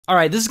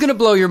Alright, this is gonna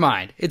blow your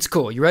mind. It's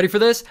cool. You ready for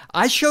this?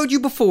 I showed you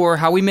before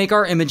how we make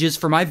our images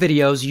for my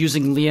videos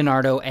using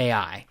Leonardo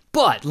AI.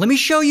 But let me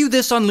show you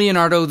this on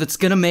Leonardo that's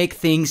gonna make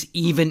things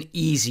even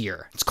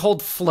easier. It's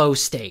called Flow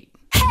State.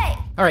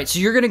 Alright, so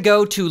you're gonna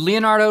go to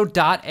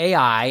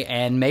Leonardo.AI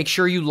and make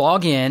sure you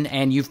log in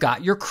and you've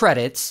got your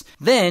credits.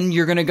 Then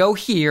you're gonna go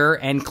here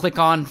and click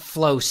on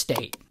Flow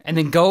State. And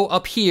then go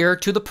up here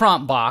to the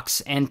prompt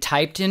box and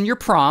typed in your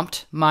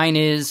prompt. Mine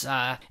is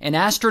an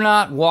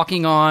astronaut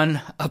walking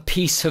on a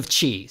piece of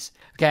cheese.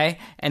 Okay?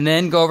 And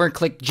then go over and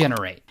click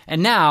generate.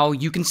 And now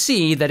you can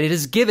see that it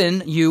has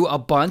given you a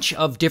bunch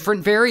of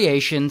different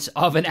variations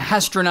of an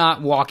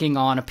astronaut walking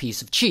on a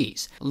piece of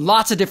cheese.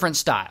 Lots of different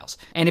styles.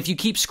 And if you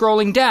keep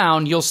scrolling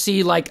down, you'll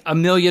see like a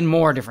million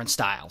more different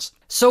styles.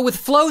 So with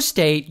Flow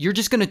State, you're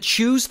just going to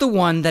choose the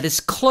one that is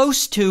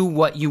close to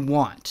what you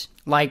want.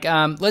 Like,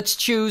 let's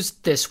choose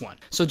this one.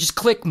 So just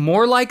click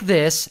more like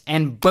this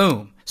and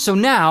boom. So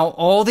now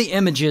all the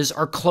images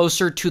are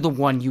closer to the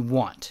one you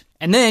want.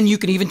 And then you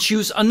can even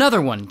choose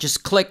another one.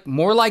 Just click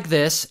more like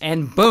this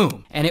and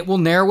boom. And it will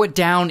narrow it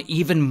down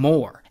even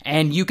more.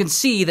 And you can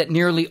see that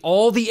nearly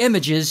all the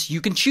images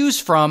you can choose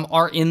from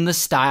are in the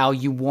style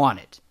you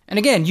wanted. And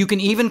again, you can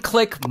even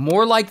click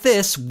more like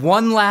this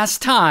one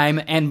last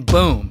time and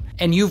boom.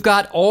 And you've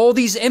got all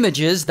these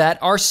images that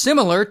are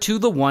similar to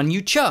the one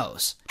you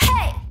chose.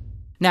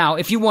 Now,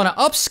 if you want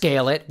to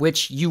upscale it,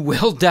 which you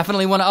will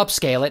definitely want to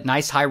upscale it,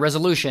 nice high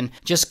resolution,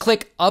 just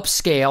click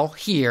upscale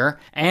here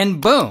and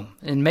boom.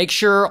 And make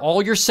sure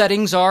all your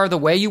settings are the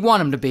way you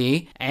want them to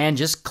be and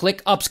just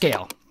click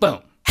upscale. Boom.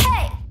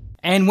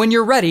 And when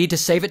you're ready to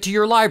save it to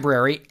your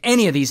library,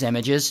 any of these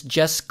images,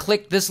 just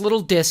click this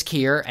little disk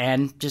here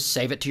and just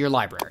save it to your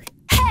library.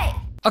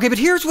 Okay, but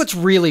here's what's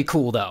really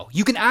cool though.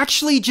 You can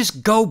actually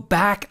just go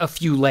back a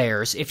few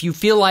layers if you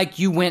feel like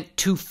you went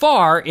too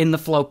far in the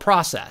flow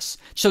process.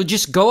 So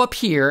just go up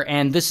here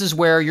and this is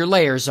where your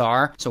layers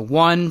are. So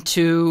 1,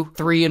 2,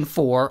 3, and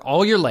 4,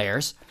 all your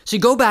layers. So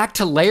you go back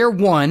to layer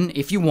 1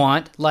 if you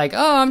want, like,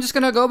 oh, I'm just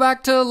gonna go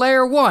back to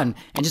layer 1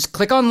 and just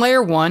click on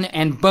layer 1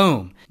 and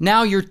boom.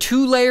 Now you're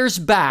 2 layers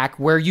back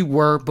where you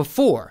were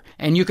before.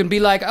 And you can be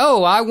like,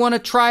 oh, I wanna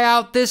try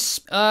out this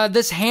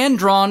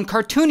hand-drawn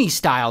cartoony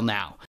style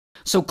now.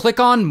 So click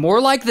on more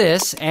like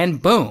this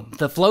and boom,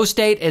 the flow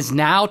state is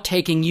now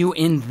taking you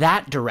in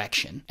that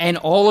direction. And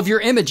all of your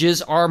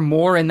images are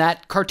more in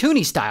that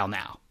cartoony style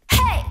now.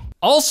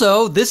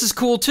 Also, this is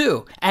cool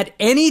too. At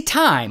any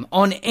time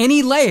on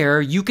any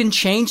layer, you can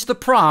change the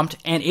prompt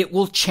and it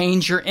will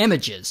change your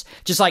images.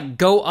 Just like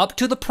go up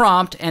to the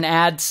prompt and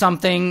add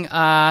something,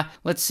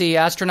 let's see,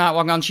 astronaut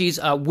walking on cheese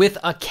with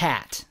a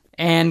cat.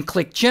 And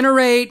click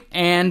generate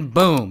and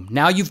boom.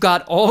 Now you've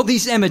got all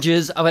these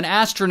images of an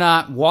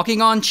astronaut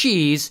walking on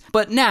cheese,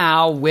 but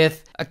now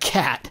with a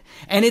cat.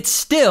 And it's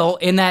still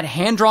in that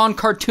hand-drawn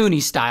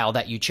cartoony style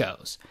that you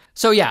chose.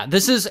 So yeah,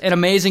 this is an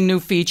amazing new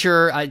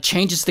feature. It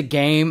changes the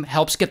game,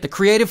 helps get the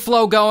creative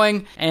flow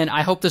going, and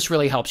I hope this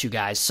really helps you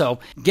guys. So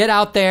get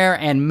out there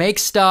and make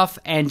stuff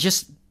and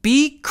just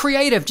be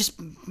creative. Just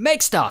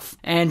make stuff.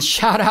 And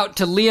shout out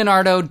to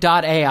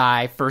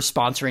Leonardo.AI for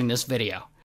sponsoring this video.